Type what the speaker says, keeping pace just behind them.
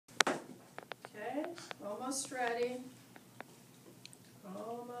Almost ready.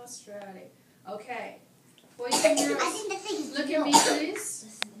 Almost ready. Okay. Boys and girls, look at me,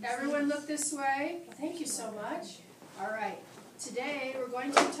 please. Everyone look this way. Thank you so much. All right. Today we're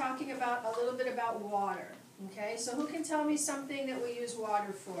going to be talking about a little bit about water. Okay? So who can tell me something that we use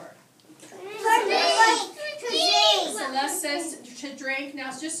water for? Celeste says to drink. Now,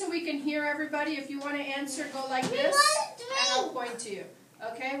 just so we can hear everybody, if you want to answer, go like this, and I'll point to you.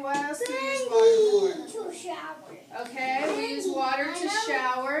 Okay, what else do we use water for? To shower. Okay, we use water to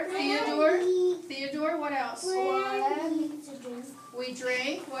shower. Theodore, what else? We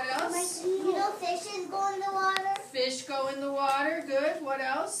drink. What else? You know fishes go in the water? Fish go in the water. Good. What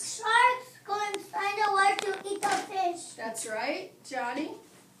else? Sharks go inside the water to eat the fish. That's right. Johnny?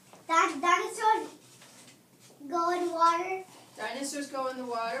 Dinosaurs go in water. Dinosaurs go in the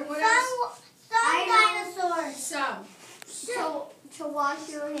water. What else? Some dinosaurs. Some. To wash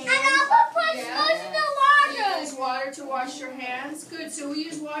your hands. And octopus goes in the water. You use water to wash your hands. Good. So we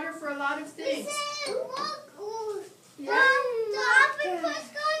use water for a lot of things. The octopus goes in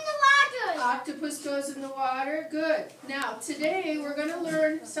the water. Octopus goes in the water. Good. Now, today we're going to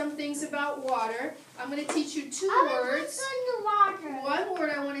learn some things about water. I'm going to teach you two words. One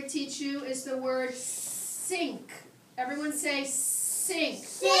word I want to teach you is the word sink. Everyone say sink.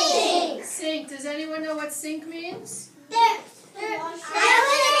 Sink. Sink. Does anyone know what sink means? They're going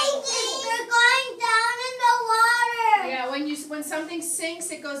down in the water. Yeah, when something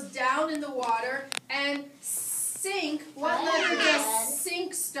sinks, it goes down in the water. And sink, what letter does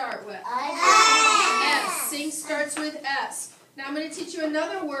sink start with? S. Sink starts with S. Now I'm going to teach you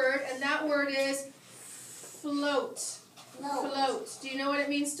another word, and that word is float. Float. Do you know what it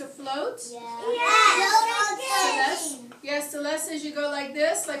means to float? Yes. Yes, Celeste says you go like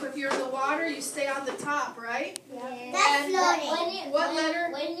this, like if you're in the water, you stay on the top, right? Yeah. That's floating. What letter?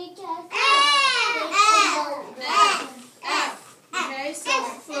 F. Okay, so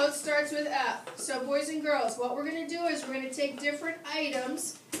float starts with F. So boys and girls, what we're going to do is we're going to take different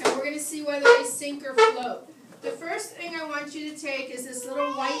items, and we're going to see whether they sink or float. The first thing I want you to take is this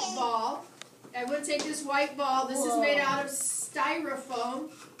little white ball. Everyone take this white ball. This is made out of styrofoam.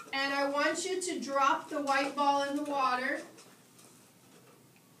 And I want you to drop the white ball in the water.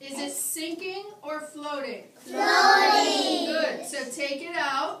 Is it sinking or floating? Floating. Good. So take it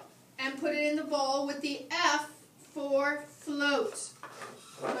out and put it in the bowl with the F for float.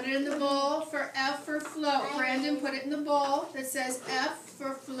 Put it in the bowl for F for float. Brandon, put it in the bowl that says F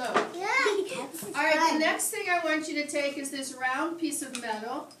for float. All right, the next thing I want you to take is this round piece of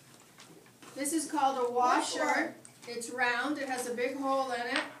metal. This is called a washer. It's round. It has a big hole in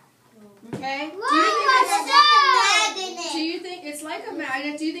it. Okay? Do you think it's like a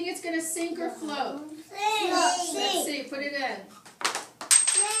magnet? Do you think it's going to sink or float? Sink. Let's see. Put it in.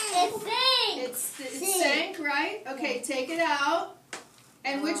 It sank, right? Okay, take it out.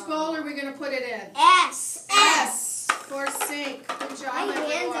 And which bowl are we going to put it in? S. S for sink. Good job,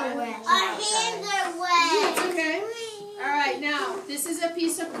 everyone. Our hands are wet. It's okay. All right, now, this is a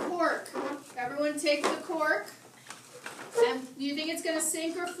piece of cork. Everyone take the cork. And do you think it's going to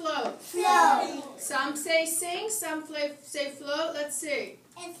sink or float? Float. Some say sink, some say float. Let's see.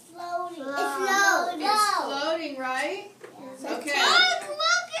 It's floating. It's floating, right? Okay. Look,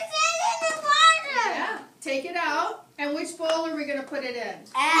 it's in the water. Yeah. Take it out. And which bowl are we going to put it in?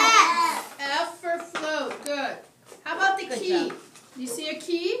 F. F for float. Good. How about the key? You see a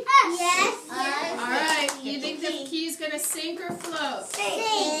key? Yes. All right. You think the key is going to sink or float?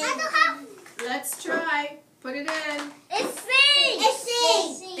 Sink. Let's try. Put it in. It sinks.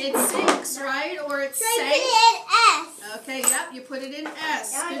 It sinks, right? Or it sank. Put it in S. Okay, yep, you put it in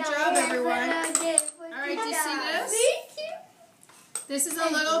S. Good job, everyone. All right, do you see this? This is a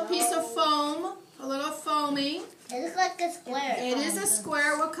little piece of foam, a little foamy. It looks like a square. It is a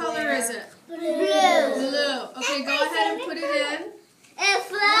square. What color is it? Blue. Blue. Okay, go ahead and put it in. It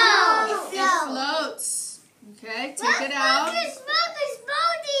floats. It floats. Okay, take it out. It's floating.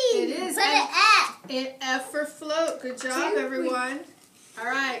 It is. Put it F. F for float. Good job, everyone. All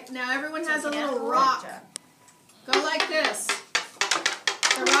right, now everyone has a little rock. Go like this.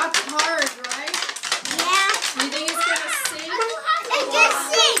 The rock's hard, right? Yeah. You think it's going to sink? It just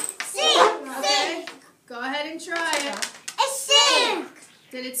sinks. Okay, go ahead and try it. It sinks.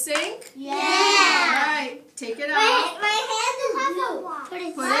 Did it sink? Yeah. All right, take it out. My hand is blue. Put it in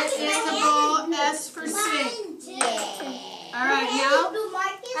the bowl. S for sink. All right, now, I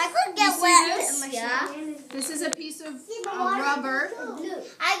could you get see wet. this? Yeah. This is a piece of rubber.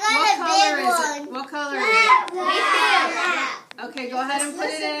 I What got color a is big it? one. What color is it? Black. Okay, go ahead and put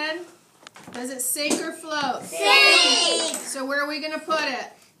it in. Does it sink or float? Sink. So where are we going to put it?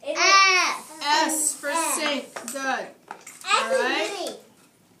 F. S for sink. Good. Alright.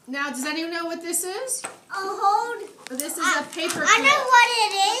 Now, does anyone know what this is? This is a paper clip. I know what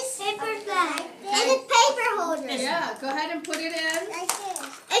it is. Paper bag. It's a paper holder. Yeah, go ahead and put it in.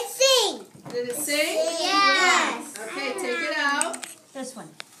 It's sing. Did it sing? Yes. Okay, take it out. This one.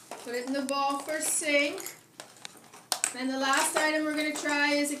 Put it in the bowl for sink. And the last item we're going to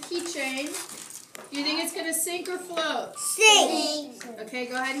try is a keychain. Do you think it's going to sink or float? Sing. Okay,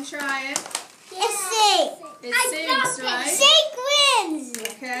 go ahead and try it. It's sing. It sinks, right? Sing wins.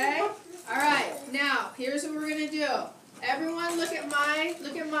 Okay. All right. Now, here's what we're going to do. Everyone look at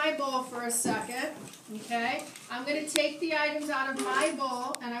my bowl for a second. Okay? I'm going to take the items out of my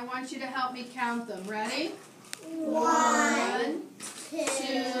bowl and I want you to help me count them. Ready? 1,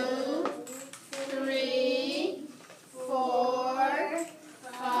 2, 3, 4,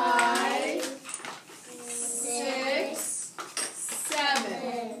 5, 6,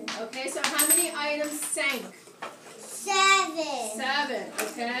 7. Okay, so how many items sank? 7,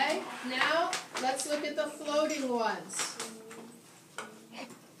 okay? Now, let's look at the floating ones.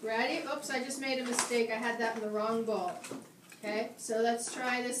 Ready? Oops, I just made a mistake. I had that in the wrong bowl. Okay, so let's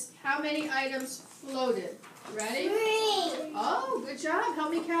try this. How many items floated? Ready? 3. Oh, good job.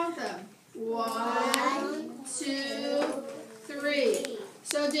 Help me count them. 1, 2, 3.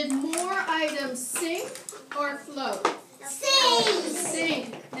 So did more items sink or float? Sing.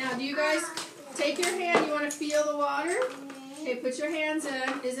 Sink. Now, do you guys take your hand? You want to feel the water? Okay, put your hands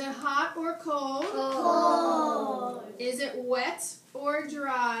in. Is it hot or cold? Cold. Is it wet or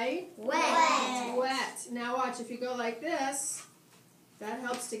dry? Wet. Wet. Now watch, if you go like this, that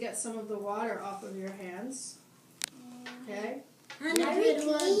helps to get some of the water off of your hands. Okay?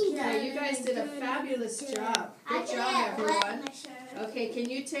 Yeah, you guys did a fabulous job. Good job, everyone. Okay, can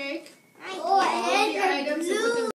you take all the items and put them